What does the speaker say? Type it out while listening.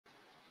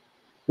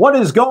What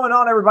is going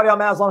on, everybody?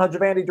 I'm Aslan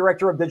Hajavandi,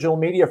 Director of Digital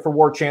Media for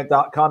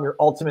Warchant.com, your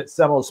ultimate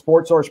Seminoles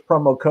sports source.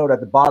 Promo code at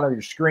the bottom of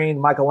your screen.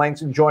 Michael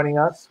Langston joining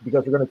us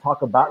because we're going to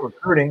talk about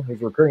recruiting. He's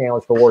a recruiting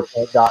analyst for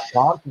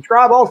Warchant.com.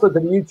 Subscribe also to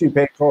the YouTube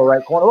page, lower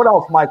right corner. What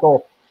else,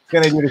 Michael, is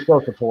going to do to show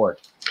support?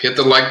 Hit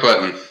the like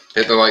button.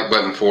 Hit the like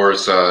button for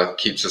us.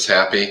 Keeps us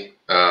happy,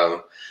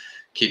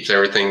 keeps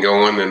everything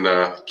going,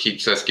 and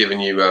keeps us giving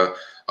you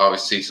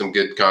obviously some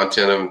good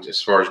content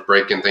as far as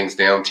breaking things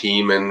down,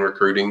 team and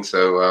recruiting.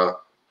 So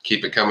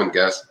keep it coming,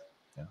 guys.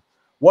 Yeah.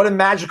 What a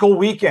magical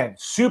weekend.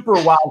 Super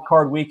wild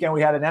card weekend.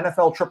 We had an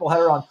NFL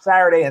tripleheader on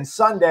Saturday and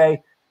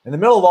Sunday. In the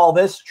middle of all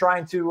this,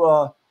 trying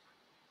to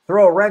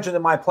throw a wrench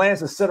into my plans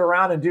to sit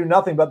around and do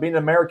nothing but be an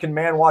American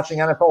man watching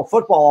NFL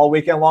football all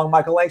weekend long,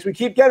 Michael Lanks. We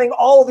keep getting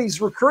all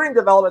these recruiting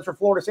developments for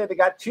Florida State. They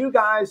got two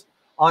guys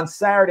on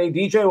Saturday,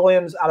 DJ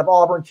Williams out of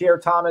Auburn,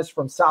 Kier Thomas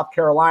from South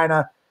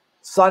Carolina.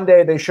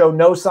 Sunday, they show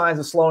no signs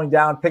of slowing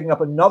down, picking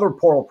up another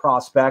portal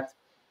prospect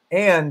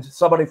and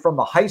somebody from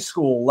the high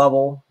school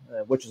level,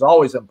 which is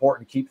always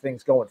important to keep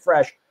things going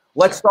fresh.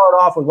 Let's start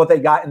off with what they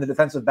got in the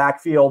defensive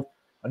backfield.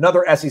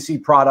 Another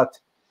SEC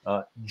product,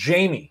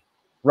 Jammie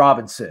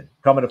Robinson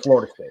coming to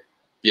Florida State.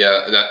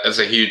 Yeah, that's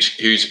a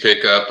huge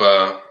pickup.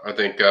 I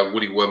think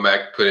Woody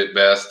Womack put it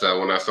best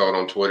when I saw it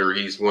on Twitter.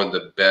 He's one of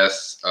the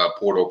best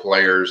portal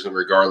players,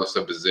 regardless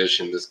of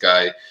position. This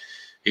guy,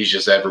 he's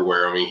just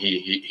everywhere. I mean,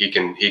 he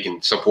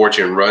can support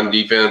you in run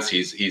defense.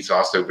 He's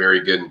also very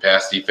good in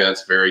pass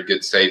defense. Very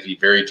good safety.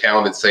 Very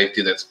talented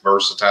safety that's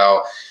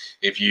versatile.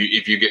 If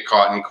you get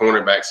caught in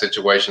cornerback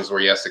situations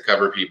where he has to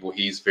cover people,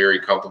 he's very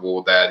comfortable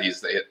with that.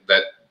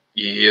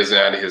 He isn't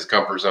out of his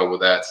comfort zone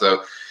with that.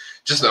 So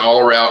just an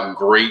all-around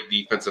great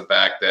defensive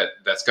back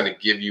that's going to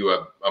give you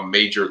a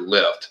major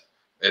lift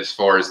as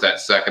far as that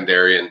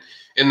secondary.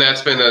 And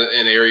that's been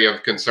an area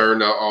of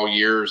concern all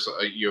years,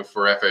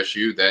 for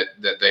FSU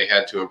that they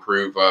had to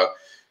improve,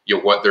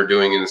 what they're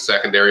doing in the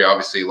secondary.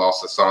 Obviously,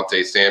 lost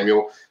Asante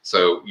Samuel,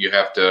 so you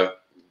have to.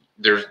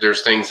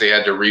 There's things they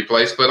had to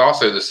replace, but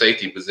also the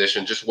safety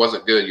position just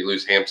wasn't good. You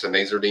lose Hampson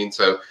Nazardine,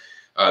 so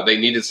they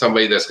needed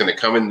somebody that's going to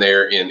come in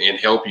there and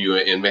help you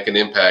and make an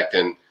impact.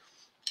 And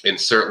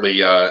certainly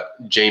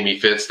Jammie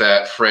fits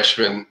that.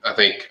 Freshman, I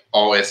think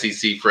all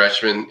SEC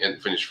freshman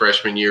and finished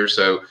freshman year.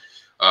 So.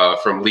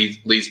 From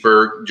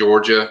Leesburg,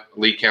 Georgia,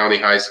 Lee County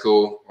High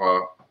School,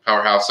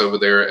 powerhouse over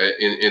there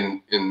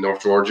in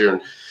North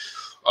Georgia.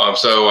 And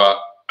so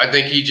I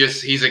think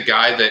he's a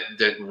guy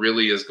that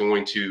really is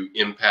going to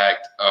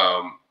impact,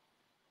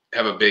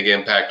 have a big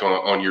impact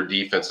on your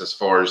defense as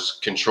far as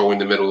controlling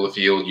the middle of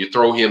the field. You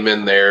throw him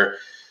in there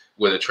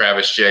with a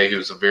Travis Jay,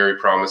 who's a very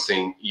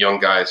promising young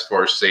guy as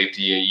far as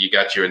safety. You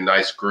got you a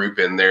nice group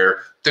in there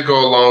to go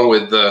along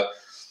with the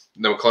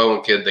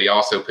McClellan kid they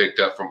also picked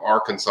up from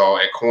Arkansas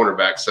at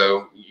cornerback.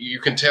 So you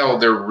can tell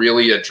they're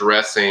really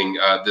addressing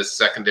this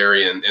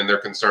secondary and their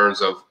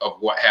concerns of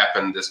what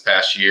happened this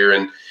past year.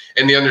 And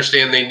they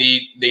understand they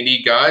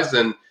need guys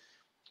and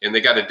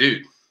they got a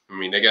dude. I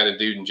mean, they got a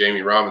dude in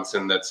Jammie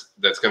Robinson that's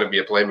going to be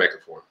a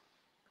playmaker for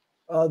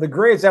them. The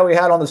grades that we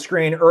had on the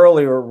screen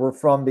earlier were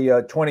from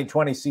the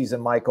 2020 season,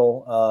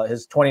 Michael.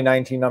 His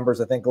 2019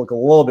 numbers, I think, look a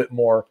little bit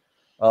more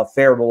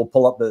fair, but we'll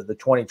pull up the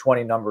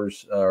 2020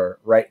 numbers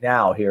right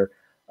now here.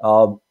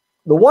 The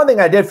one thing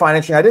I did find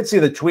interesting, I did see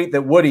the tweet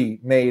that Woody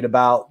made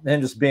about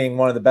him just being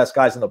one of the best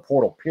guys in the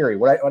portal, period.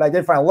 What I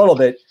did find a little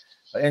bit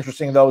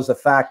interesting, though, is the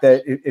fact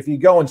that if you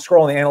go and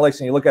scroll in the analytics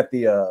and you look at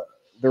the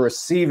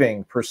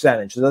receiving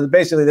percentage, so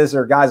basically these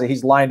are guys that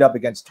he's lined up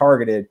against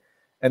targeted,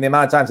 and the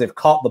amount of times they've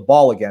caught the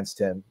ball against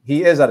him,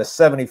 he is at a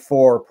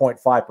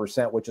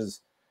 74.5%, which is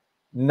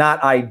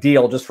not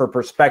ideal. Just for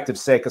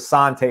perspective's sake,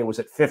 Asante was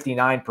at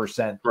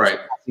 59%, right?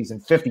 Season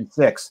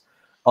 56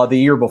 the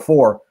year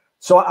before.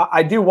 So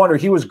I do wonder,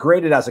 he was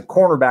graded as a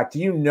cornerback. Do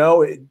you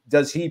know,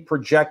 does he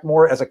project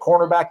more as a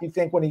cornerback, you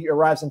think, when he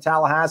arrives in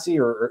Tallahassee,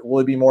 or will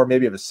he be more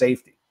maybe of a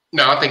safety?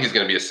 No, I think he's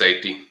going to be a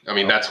safety. I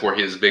mean, that's where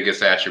his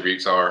biggest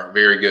attributes are.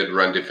 Very good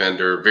run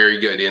defender, very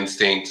good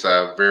instincts,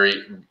 very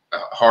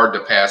hard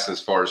to pass as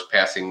far as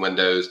passing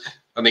windows.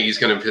 I think he's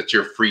going to fit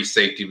your free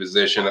safety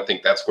position. I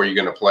think that's where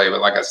you're going to play. But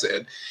like I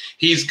said,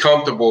 he's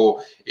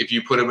comfortable if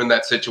you put him in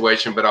that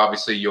situation. But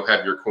obviously, you'll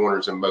have your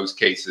corners in most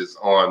cases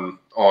on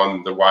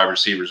the wide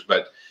receivers.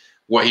 But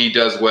what he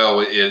does well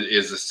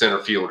is a center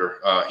fielder.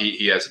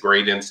 He has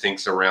great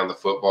instincts around the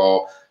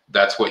football.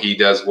 That's what he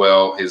does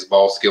well. His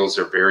ball skills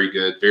are very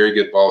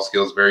good ball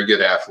skills, very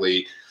good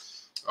athlete.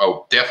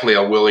 Oh, definitely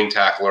a willing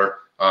tackler.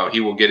 He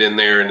will get in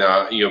there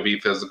and be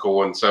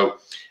physical, and so.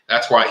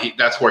 That's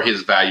where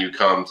his value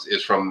comes,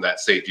 is from that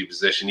safety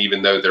position.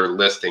 Even though they're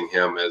listing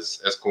him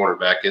as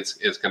cornerback,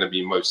 it's going to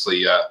be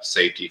mostly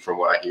safety from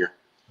what I hear.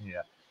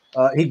 Yeah,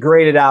 he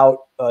graded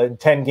out in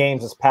 10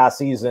 games this past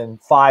season,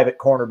 5 at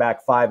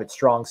cornerback, 5 at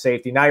strong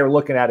safety. Now you're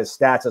looking at his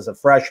stats as a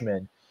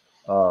freshman,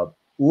 a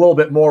little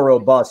bit more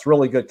robust,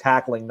 really good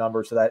tackling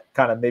numbers. So that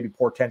kind of maybe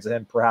portends to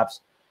him perhaps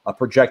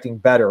projecting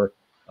better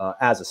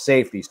as a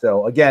safety.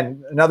 So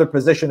again, another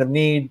position of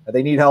need.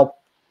 They need help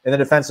in the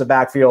defensive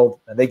backfield,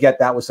 and they get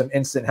that with some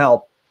instant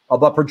help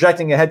but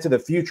projecting ahead to the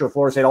future,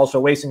 Florida State also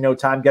wasting no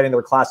time getting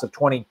their class of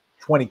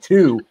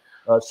 2022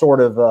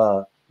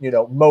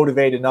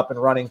 motivated and up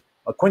and running.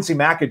 Quincy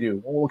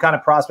McAdoo, what kind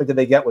of prospect did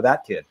they get with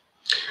that kid?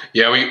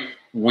 Yeah,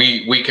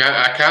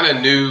 I kind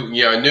of knew,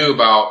 I knew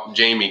about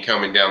Jammie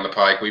coming down the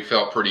pike. We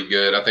felt pretty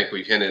good. I think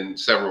we've hinted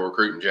several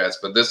recruiting chats,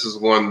 but this is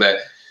one that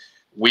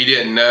we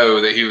didn't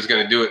know that he was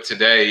going to do it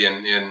today.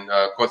 And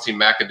Quincy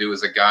McAdoo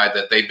is a guy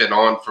that they've been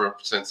on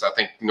since I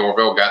think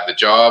Norvell got the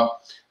job.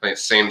 I think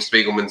Sam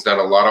Spiegelman's done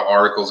a lot of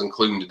articles,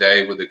 including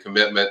today with the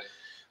commitment.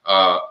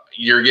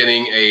 You're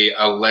getting a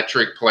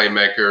electric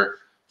playmaker,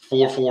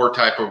 4.4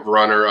 type of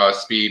runner,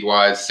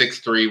 speed-wise,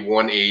 6'3",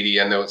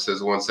 180. I know it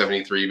says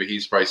 173, but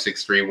he's probably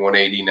 6'3",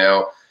 180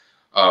 now.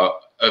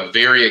 A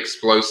very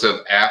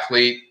explosive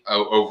athlete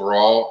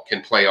overall,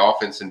 can play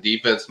offense and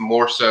defense.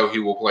 More so, he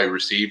will play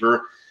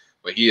receiver,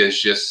 but he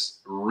is just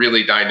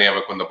really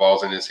dynamic when the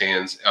ball's in his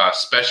hands.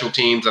 Special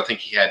teams, I think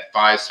he had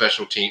 5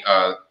 special team,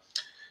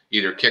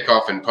 either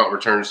kickoff and punt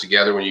returns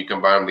together when you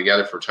combine them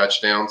together for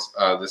touchdowns.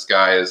 This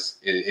guy is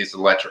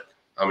electric.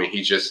 I mean,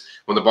 he just,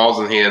 when the ball's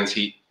in hands,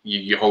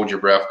 you hold your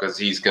breath because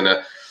he's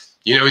gonna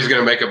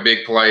make a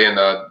big play. And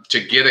to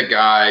get a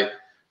guy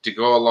to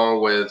go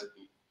along with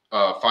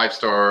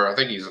 5-star, I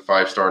think he's a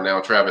 5-star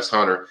now, Travis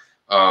Hunter.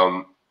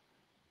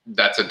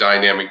 That's a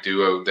dynamic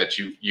duo that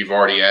you've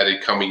already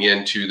added coming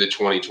into the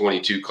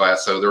 2022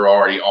 class. So they're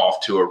already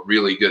off to a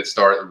really good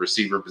start at the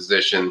receiver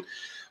position.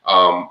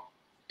 And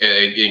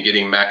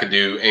getting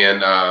McAdoo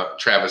and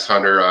Travis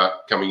Hunter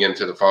coming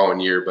into the following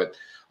year. But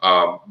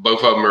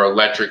both of them are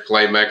electric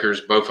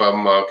playmakers. Both of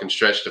them can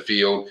stretch the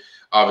field.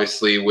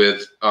 Obviously,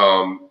 with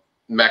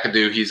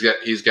McAdoo,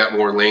 he's got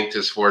more length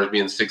as far as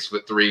being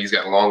 6'3". He's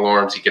got long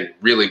arms. He can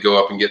really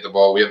go up and get the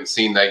ball. We haven't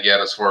seen that yet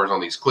as far as on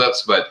these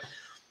clips, but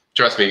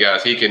trust me,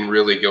 guys, he can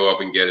really go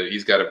up and get it.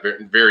 He's got a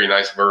very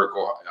nice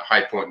vertical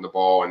high point in the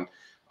ball, and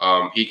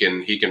he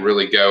can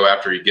really go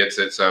after he gets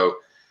it. So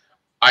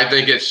I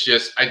think it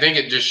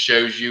just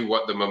shows you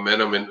what the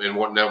momentum and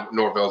what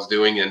Norvell's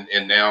doing,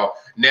 and now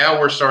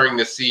we're starting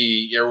to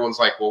see everyone's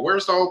like, well,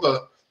 where's all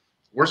the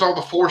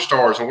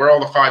 4-stars and where are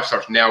all the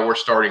 5-stars? Now we're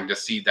starting to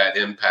see that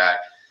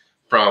impact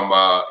from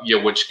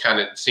which kind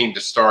of seemed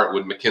to start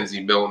with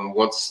Mackenzie Milton.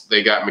 Once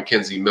they got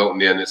Mackenzie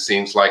Milton in, it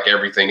seems like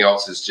everything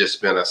else has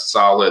just been a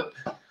solid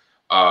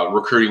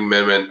recruiting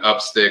amendment,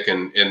 upstick,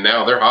 and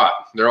now they're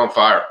hot. They're on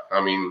fire. I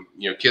mean,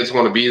 kids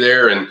want to be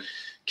there, and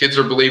kids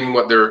are believing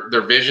what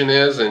their vision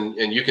is,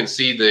 and you can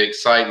see the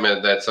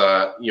excitement that's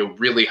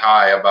really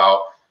high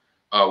about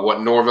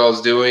what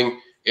Norvell's doing.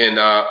 And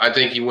I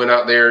think he went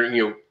out there,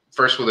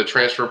 first with a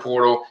transfer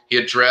portal. He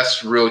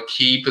addressed real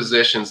key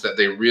positions that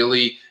they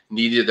really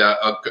needed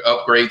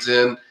upgrades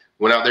in.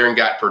 Went out there and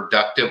got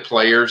productive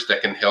players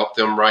that can help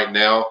them right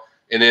now.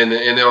 And then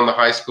on the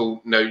high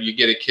school, you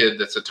get a kid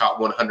that's a top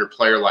 100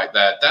 player like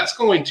that. That's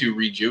going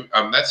to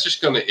that's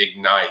just going to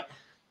ignite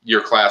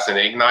your class, and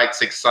it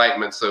ignites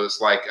excitement. So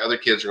it's like other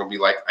kids are going to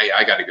be like, hey,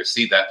 I got to go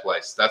see that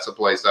place. That's a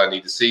place I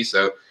need to see.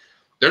 So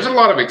there's a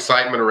lot of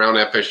excitement around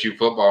FSU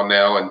football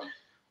now. And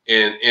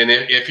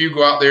if you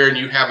go out there and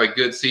you have a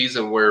good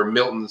season where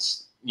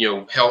Milton's,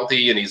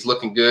 healthy and he's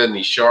looking good and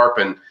he's sharp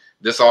and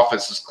this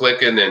offense is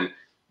clicking and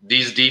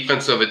these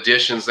defensive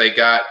additions they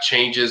got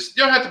changes,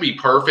 you don't have to be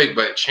perfect,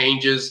 but it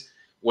changes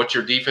what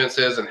your defense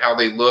is and how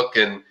they look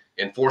and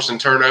forcing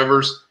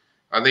turnovers.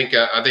 I think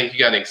you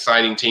got an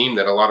exciting team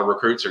that a lot of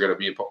recruits are going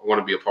to want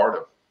to be a part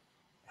of.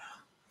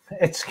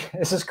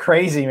 This is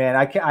crazy, man.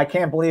 I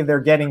can't believe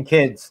they're getting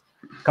kids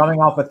coming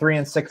off a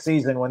 3-6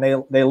 season when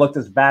they looked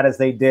as bad as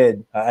they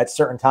did at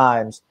certain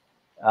times.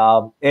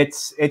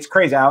 It's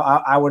crazy.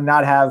 I would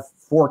not have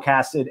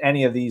forecasted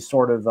any of these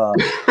sort of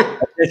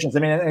additions. I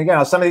mean,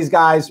 again, some of these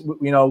guys,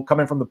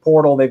 coming from the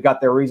portal, they've got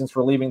their reasons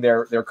for leaving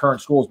their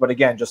current schools. But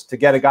again, just to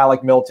get a guy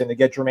like Milton, to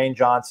get Jermaine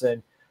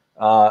Johnson,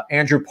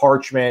 Andrew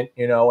Parchment,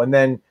 and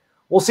then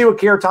we'll see what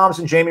Keir Thomas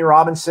and Jammie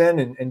Robinson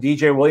and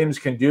DJ Williams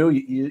can do.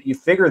 You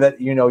figure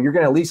that, you're going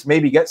to at least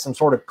maybe get some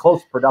sort of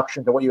close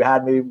production to what you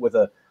had maybe with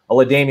a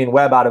LaDamian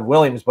Webb out of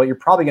Williams, but you're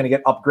probably going to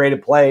get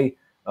upgraded play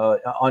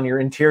on your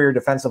interior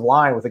defensive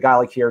line with a guy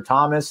like Keir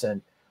Thomas.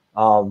 And,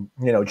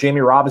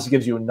 Jammie Robinson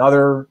gives you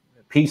another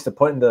piece to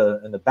put in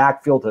the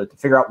backfield to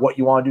figure out what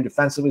you want to do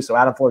defensively. So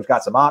Adam Fuller's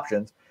got some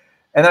options.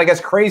 And then I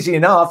guess crazy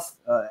enough,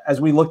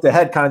 as we looked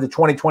ahead kind of to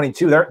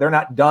 2022, they're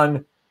not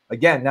done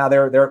again. Now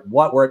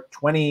we're at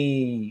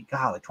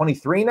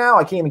 23 now.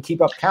 I can't even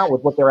keep up count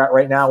with what they're at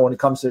right now when it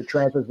comes to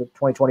transfers with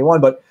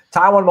 2021. But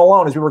Tywan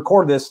Malone, as we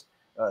record this,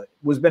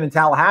 was been in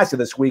Tallahassee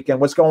this weekend.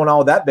 What's going on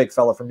with that big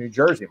fella from New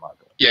Jersey, Michael?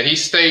 Yeah, he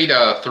stayed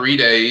 3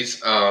 days.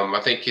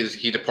 I think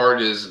he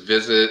departed his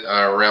visit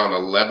around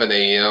 11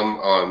 a.m.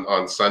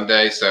 on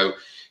Sunday. So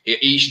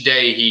each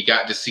day he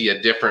got to see a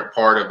different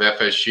part of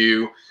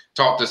FSU.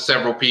 Talked to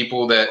several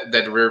people that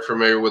are very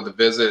familiar with the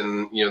visit,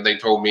 and they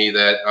told me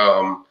that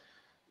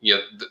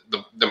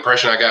the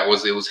impression I got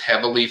was it was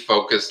heavily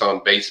focused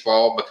on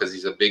baseball because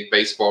he's a big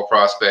baseball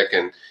prospect,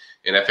 and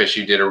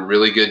FSU did a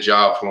really good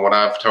job, from what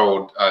I've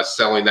told,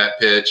 selling that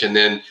pitch, and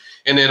then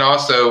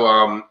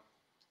also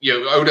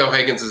Odell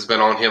Higgins has been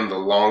on him the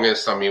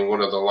longest. I mean,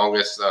 one of the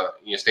longest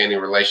standing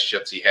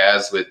relationships he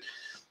has with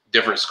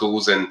different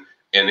schools, and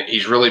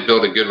he's really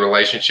built a good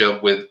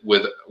relationship with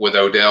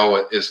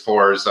Odell as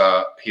far as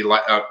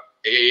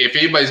if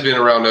anybody's been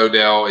around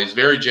Odell, he's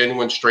very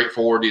genuine,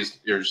 straightforward.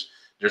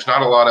 There's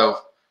not a lot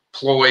of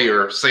ploy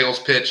or sales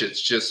pitch.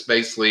 It's just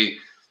basically,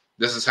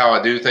 this is how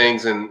I do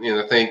things. And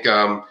I think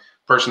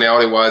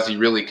personality-wise, he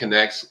really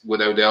connects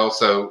with Odell.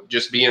 So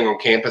just being on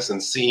campus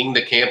and seeing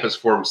the campus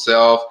for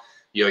himself,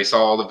 he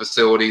saw all the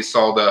facilities,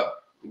 saw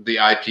the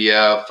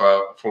IPF.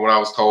 From what I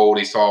was told,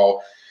 he saw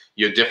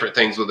different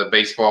things with the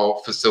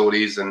baseball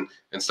facilities and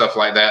stuff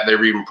like that. They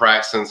were even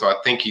practicing, so I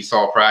think he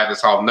saw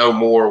practice. I'll know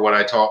more when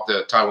I talk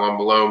to Tywone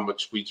Malone,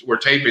 which we're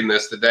taping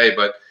this today,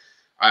 but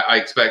I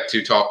expect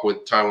to talk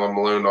with Tywone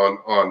Malone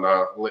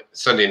on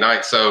Sunday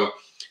night. So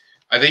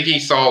I think he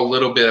saw a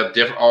little bit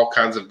of all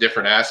kinds of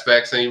different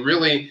aspects, and he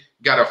really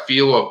got a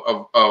feel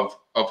of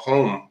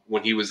home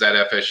when he was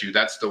at FSU.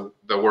 That's the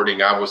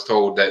wording I was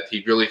told, that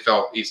he really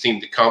felt he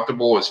seemed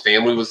comfortable. His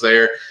family was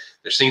there.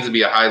 There seems to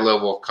be a high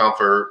level of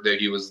comfort that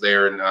he was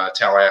there in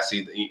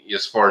Tallahassee,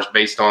 as far as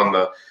based on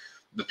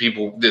the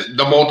people,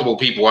 the multiple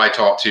people I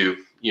talked to,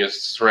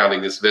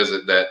 surrounding this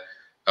visit, that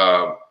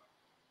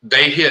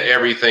they hit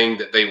everything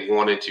that they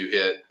wanted to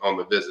hit on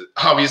the visit.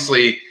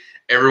 Obviously,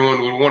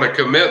 everyone would want a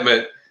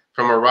commitment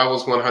from a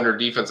Rivals 100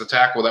 defensive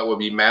tackle. That would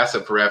be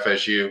massive for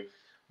FSU.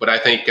 But I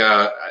think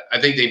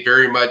they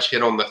very much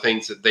hit on the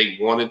things that they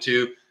wanted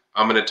to.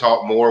 I'm going to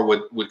talk more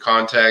with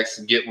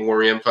context, get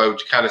more info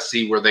to kind of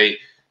see where the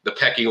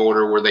pecking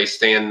order, where they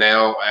stand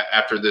now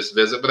after this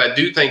visit. But I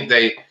do think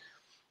they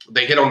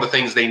hit on the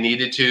things they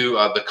needed to.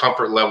 The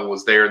comfort level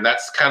was there, and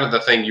that's kind of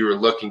the thing you were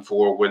looking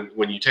for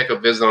when you take a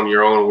visit on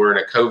your own. We're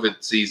in a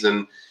COVID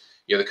season.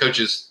 The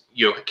coaches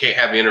can't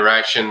have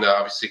interaction,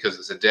 obviously, because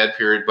it's a dead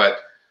period. But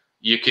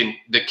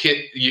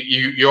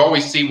you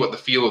always see what the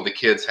feel of the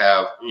kids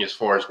have, as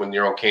far as when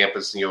you're on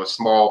campus. A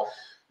small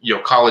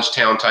college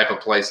town type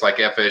of place like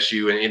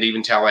FSU, and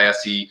even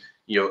Tallahassee,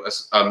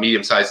 a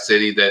medium-sized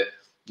city that.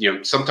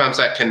 Sometimes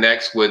that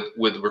connects with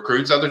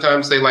recruits. Other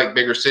times they like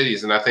bigger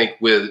cities. And I think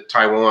with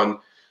Tywone,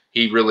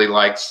 he really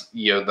likes,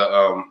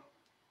 the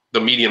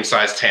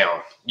medium-sized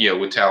town,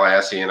 with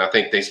Tallahassee. And I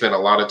think they spent a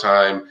lot of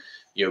time,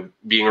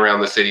 being around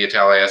the city of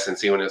Tallahassee and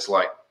seeing what it's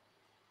like.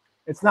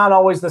 It's not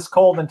always this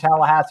cold in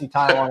Tallahassee,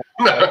 Tywone.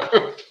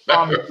 No.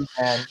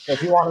 And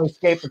if you want to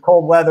escape the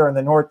cold weather in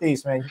the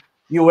Northeast, man,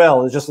 you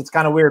will. It's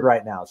kind of weird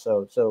right now.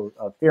 So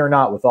fear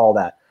not with all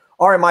that.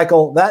 All right,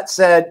 Michael, that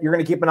said, you're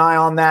going to keep an eye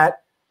on that.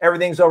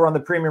 Everything's over on the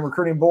Premium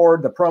Recruiting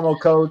Board. The promo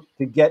code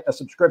to get a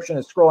subscription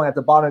is scrolling at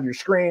the bottom of your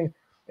screen.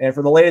 And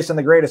for the latest and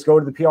the greatest, go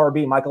to the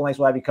PRB. Michael Lance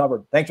will have you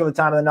covered. Thanks for the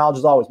time and the knowledge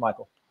as always,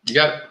 Michael. You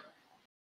got it.